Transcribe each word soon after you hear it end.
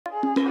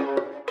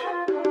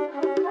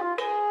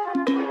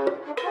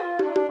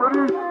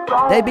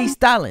They be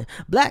styling.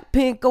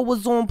 Blackpink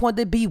was on point,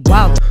 they be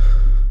wild.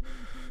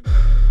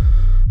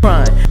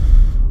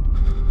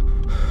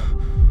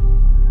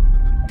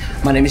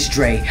 My name is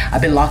Dre.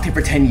 I've been locked in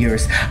for 10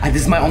 years.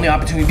 This is my only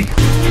opportunity.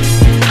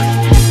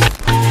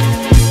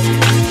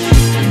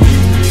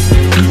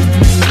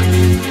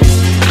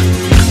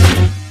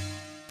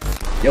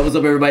 Yo, what's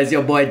up everybody? It's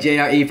your boy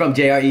JRE from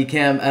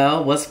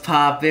Jrekml. What's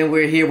poppin'?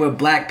 We're here with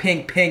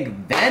Blackpink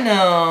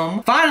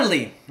Venom.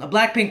 Finally, a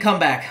Blackpink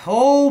comeback.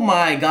 Oh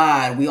my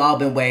god, we all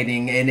been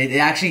waiting and it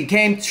actually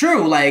came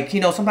true. Like,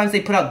 you know, sometimes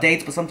they put out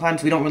dates, but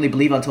sometimes we don't really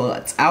believe until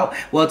it's out.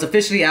 Well, it's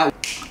officially out.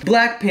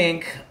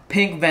 Blackpink,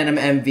 Venom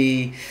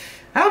MV.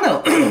 I don't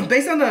know,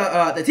 based on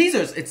the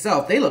teasers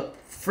itself, they look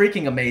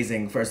freaking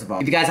amazing, first of all.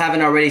 If you guys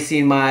haven't already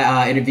seen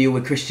my interview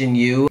with Christian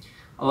Yu.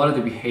 A lot of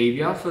the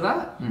behavior for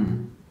that.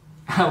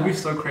 We're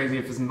so crazy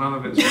if it's none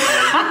of it's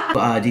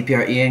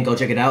DPR Ian, go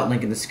check it out,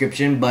 link in the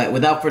description. But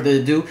without further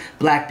ado,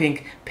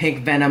 Blackpink,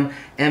 Venom,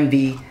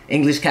 MV,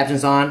 English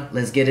captions on.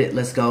 Let's get it,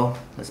 let's go,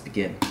 let's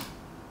begin.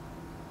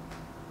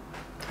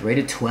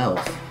 Rated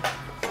 12.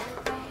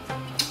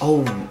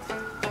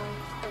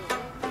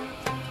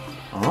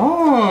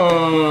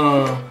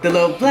 Oh, the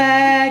little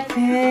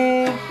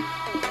Blackpink.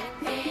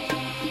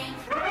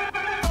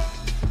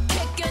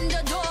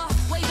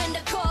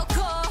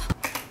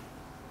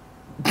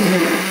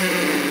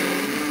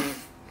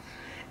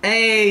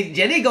 Hey,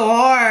 Jenny go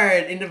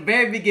hard in the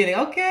very beginning.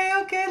 Okay,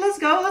 let's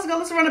go,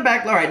 let's run it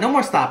back. All right, no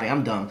more stopping,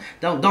 I'm done.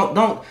 Don't,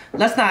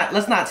 let's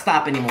not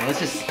stop anymore. Let's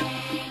just,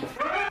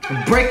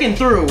 breaking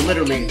through,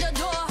 literally.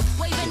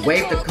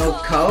 Wave the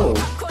Coco.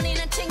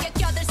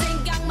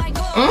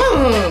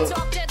 Oh,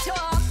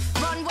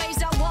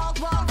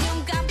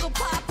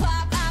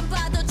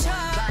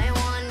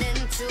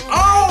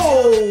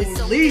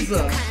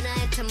 Lisa.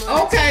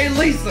 Okay,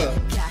 Lisa.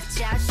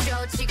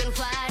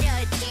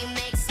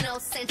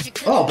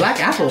 Oh, Black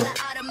Apple.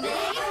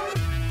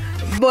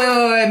 Boy,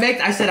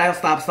 I said I'll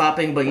stop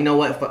stopping, but you know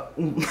what?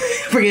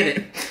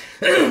 Forget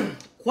it.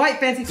 Quite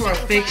fancy for a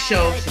fake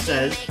show, she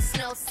says.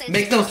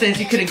 Makes no sense,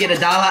 you couldn't get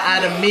 $1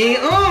 out of me.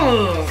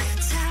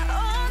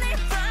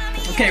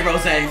 Okay,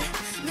 Rose.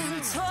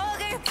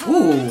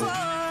 Ooh.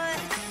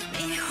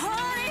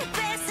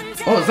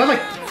 Oh, is that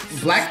like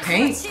black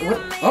paint? What?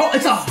 Oh,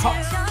 it's a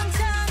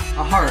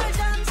heart.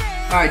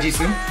 Alright,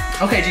 Jisoo.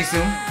 Okay,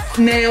 Jisoo.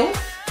 Nails.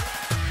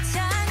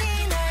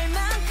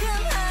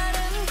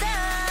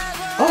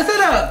 Oh, is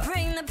that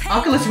a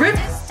Oculus Rift?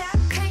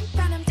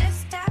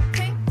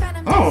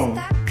 Oh.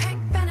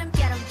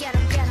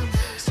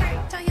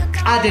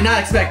 I did not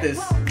expect this.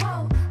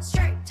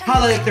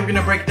 How like they're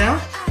gonna break down?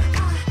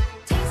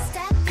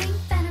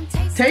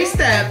 Taste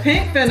that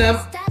pink Venom.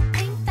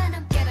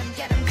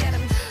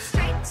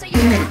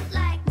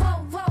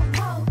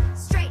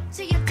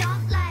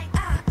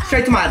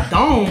 Straight to my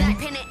dome.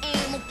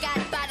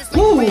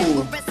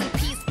 Ooh.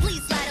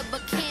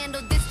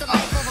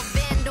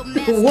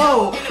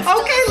 Whoa.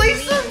 Okay,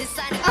 Lisa.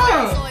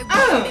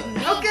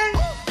 Okay.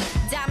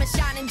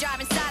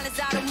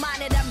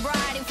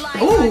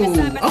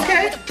 Ooh,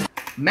 okay.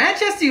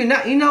 Manchester,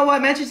 you know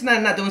what? Manchester's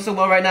not doing so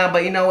well right now,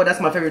 but you know what? That's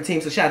my favorite team,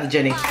 so shout out to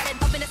Jenny. I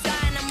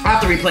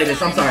have to replay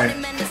this, I'm sorry.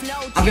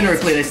 I'm gonna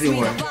replay this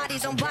anymore.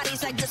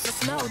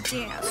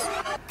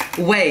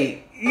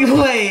 Wait.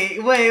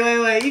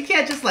 You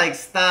can't just like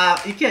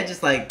stop. You can't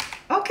just like,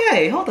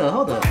 okay, hold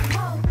up.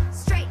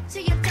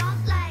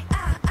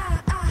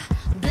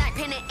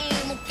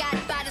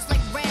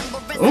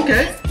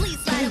 Okay.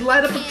 Just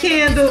light up a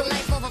candle,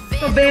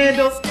 a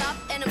vandal.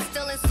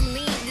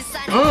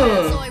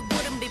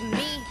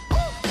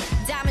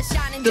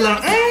 The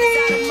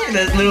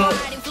little.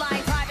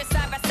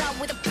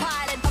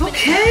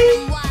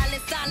 Okay.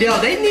 Yo,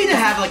 they need to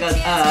have like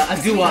a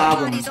duo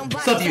album,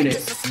 subunit.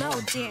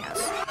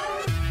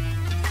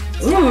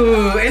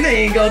 Ooh, and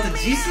then go to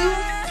Jisoo.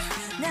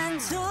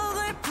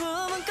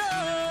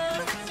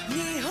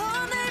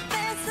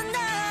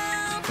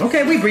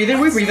 Okay, we breathing.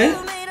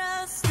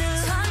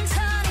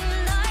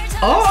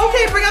 Oh,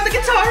 okay, bring out the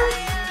guitar.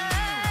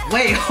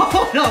 Wait,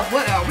 hold up,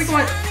 what are we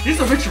going? This is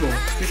a ritual.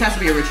 This has to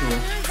be a ritual.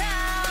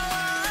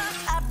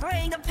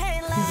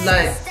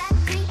 Like,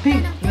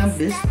 pink,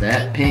 this,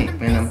 that, pink,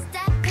 Venom.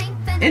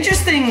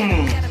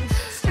 Interesting,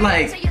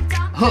 like,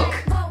 hook.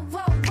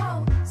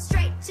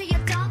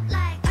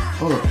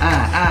 Oh,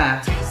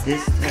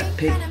 this, that,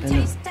 pink,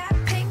 Venom.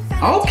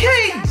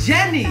 Okay,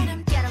 Jenny.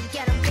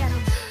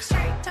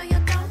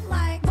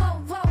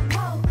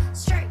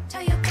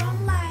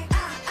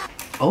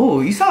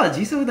 Oh, you saw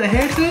Jisoo with the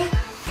hair too?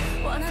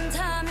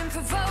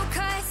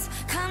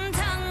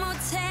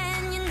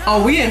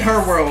 Oh, we in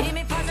her world.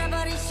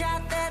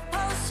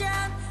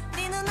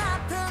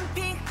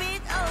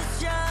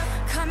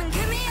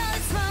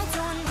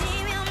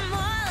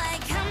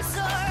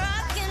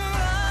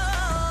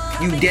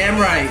 You damn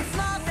right.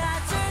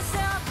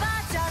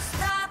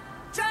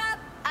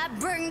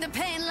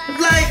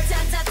 Like,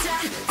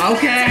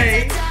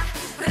 okay.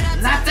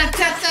 La ta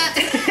ta ta.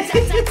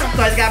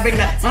 Sometimes gotta bring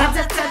that. La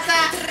ta ta ta.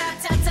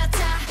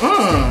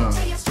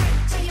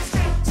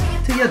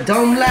 To your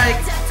dome like.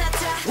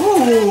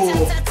 Ooh.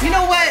 You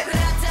know what?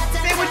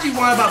 Say what you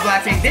want about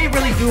Blackpink. They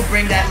really do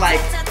bring that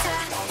like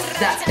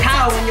that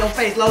power in your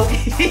face, low.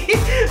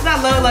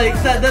 Not low, like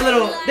the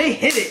little. They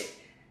hit it.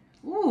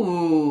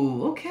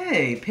 Ooh.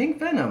 Okay. Pink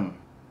Venom.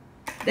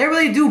 They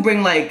really do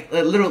bring like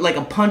a little, like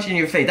a punch in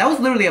your face. That was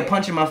literally a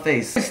punch in my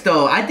face.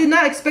 Though, I did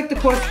not expect the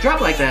chorus to drop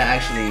like that,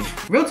 actually.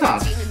 Real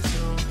talk.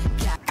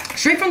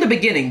 Straight from the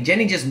beginning,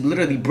 Jennie just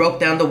literally broke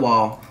down the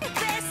wall.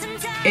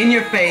 In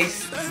your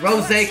face,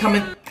 Rose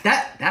coming.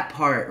 That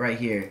part right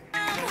here.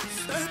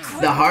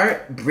 The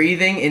heart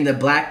breathing in the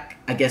black,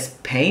 I guess,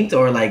 paint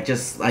or like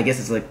just, I guess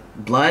it's like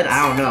blood.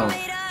 I don't know.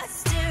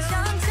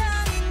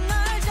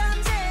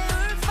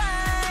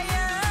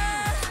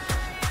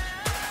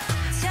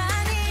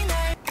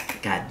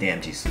 God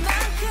damn, Jisoo.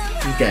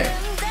 Okay.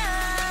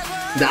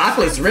 The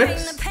Oculus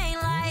rips.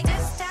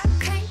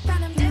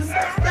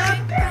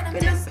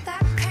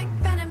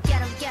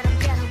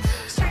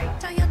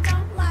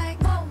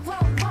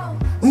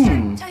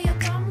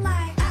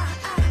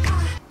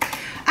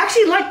 I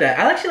actually like that.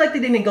 I actually like they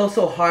didn't go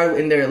so hard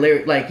in their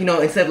lyric, like, you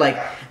know, instead of like,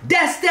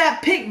 that's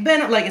that pink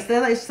venom, like, instead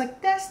of like, it's just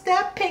like, that's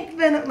that pink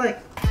venom, like.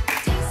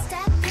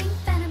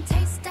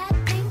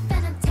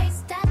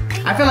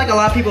 I feel like a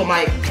lot of people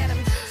might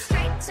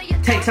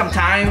take some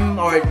time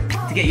or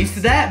to get used to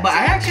that, but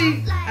I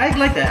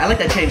like that. I like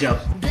that change up.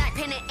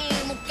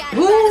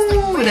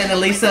 Ooh, and then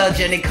Elisa,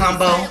 Jennie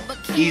combo.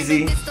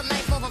 Easy.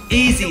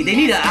 Easy. They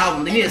need an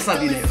album. They need a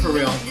sub unit, for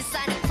real.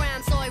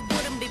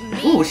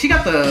 Ooh, she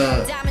got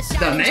the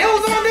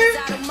nails on there?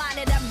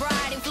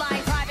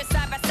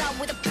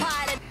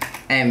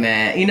 Hey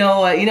man, you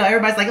know,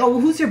 everybody's like, oh,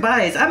 who's your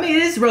bias? I mean,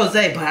 it is Rose,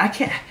 but I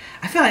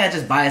feel like I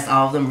just bias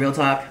all of them, real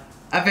talk.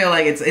 I feel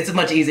like it's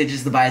much easier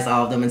just to bias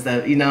all of them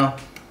instead of, you know.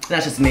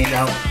 That's just me,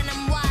 though.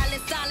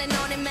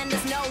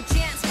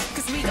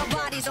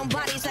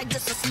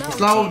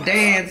 Slow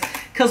dance.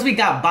 Cause we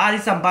got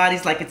bodies on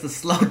bodies like it's a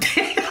slow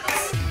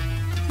dance.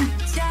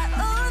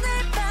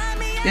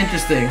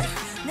 Interesting.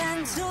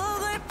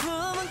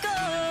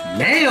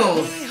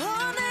 Nails.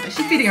 Is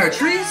she feeding her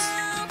trees?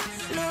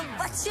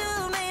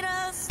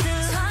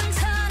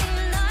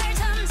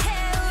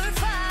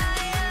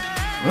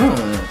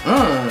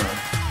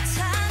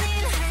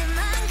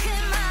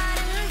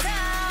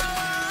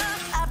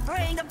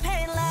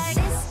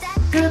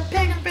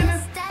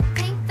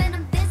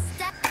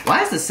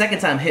 Why is the second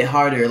time hit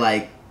harder?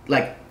 Like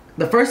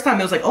the first time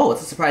it was like, oh,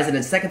 it's a surprise, and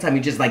then the second time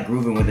you just like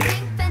grooving with it.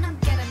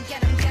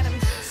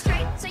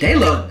 They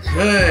look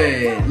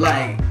good.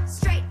 Like,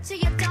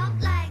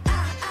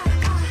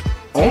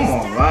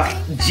 oh my god,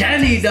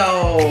 Jennie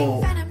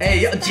though. Hey,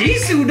 yo,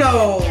 Jisoo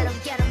though.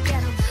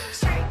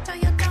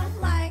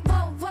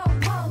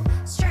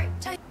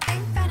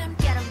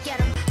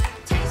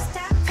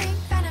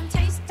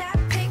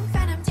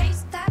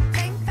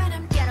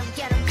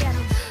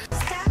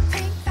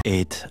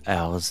 Eight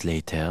hours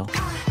later.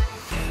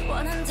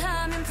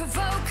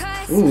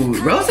 Ooh,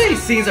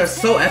 Rose's scenes are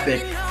so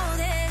epic.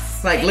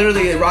 Like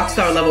literally rock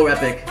star level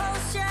epic.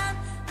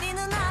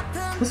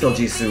 Let's go,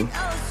 Jisoo.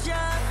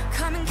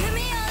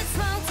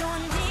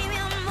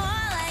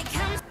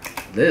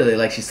 Literally,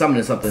 like she's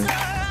summoning something.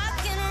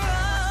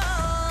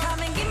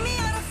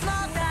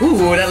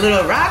 Ooh, that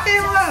little rock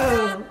and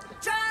roll.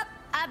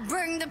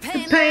 The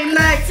pain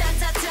like,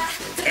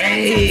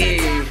 hey.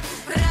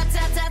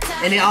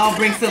 And it all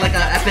brings to like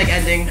an epic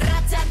ending.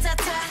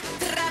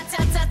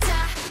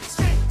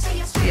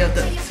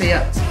 See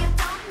ya.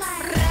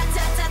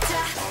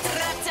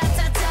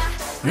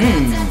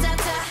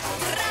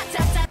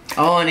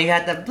 Oh, and he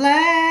got the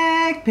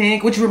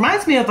Blackpink, which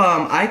reminds me of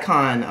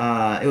Icon.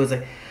 It was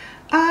like,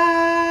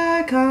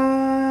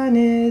 Icon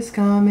is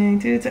coming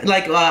to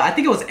like I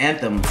think it was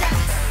Anthem. But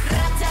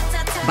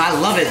I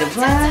love it. The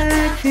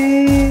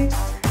Blackpink.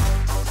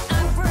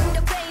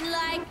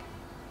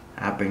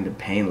 I bring the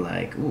pain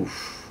like,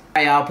 oof.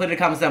 Alright, y'all, put in the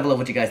comments down below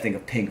what you guys think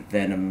of Pink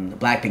Venom,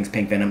 Blackpink's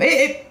Pink Venom.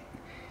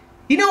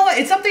 You know what?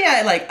 It's something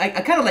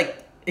I kind of like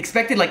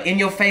expected, like in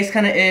your face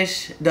kind of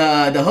ish.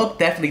 The hook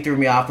definitely threw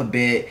me off a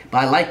bit,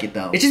 but I like it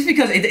though. It's just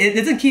because it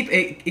doesn't keep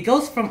it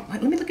goes from.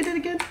 Let me look at it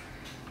again.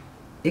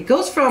 It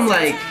goes from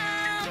like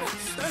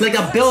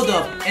a build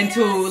up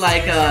into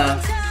like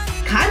a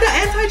kind of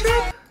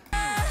anti-trap.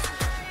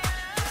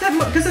 Is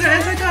that considered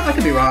anti-trap? I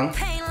could be wrong.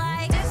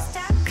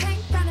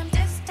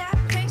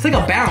 It's like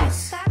a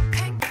bounce.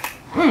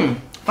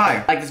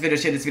 Fire. Like this video,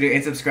 share this video,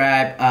 and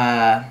subscribe.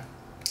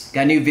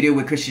 Got a new video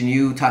with Christian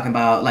Yu talking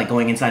about like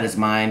going inside his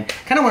mind.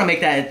 Kind of want to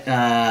make that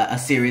a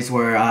series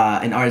where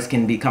an artist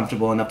can be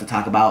comfortable enough to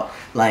talk about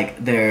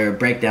like their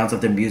breakdowns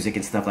of their music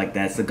and stuff like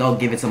that. So go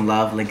give it some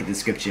love. Link in the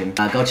description.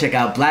 Go check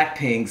out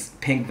Blackpink's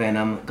Pink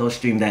Venom. Go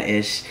stream that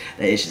ish.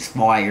 That ish is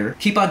fire.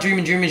 Keep on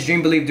dreaming, dreamers.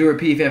 Dream, believe, do,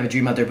 repeat. If you have a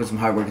dream out there, put some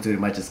hard work into it. It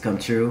might just come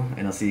true.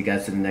 And I'll see you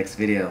guys in the next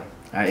video.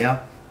 All right,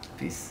 y'all.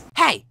 Peace.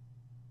 Hey,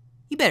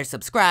 you better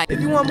subscribe. If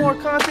you want more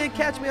content,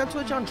 catch me on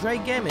Twitch on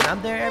JREAMERS.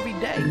 I'm there every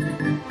day.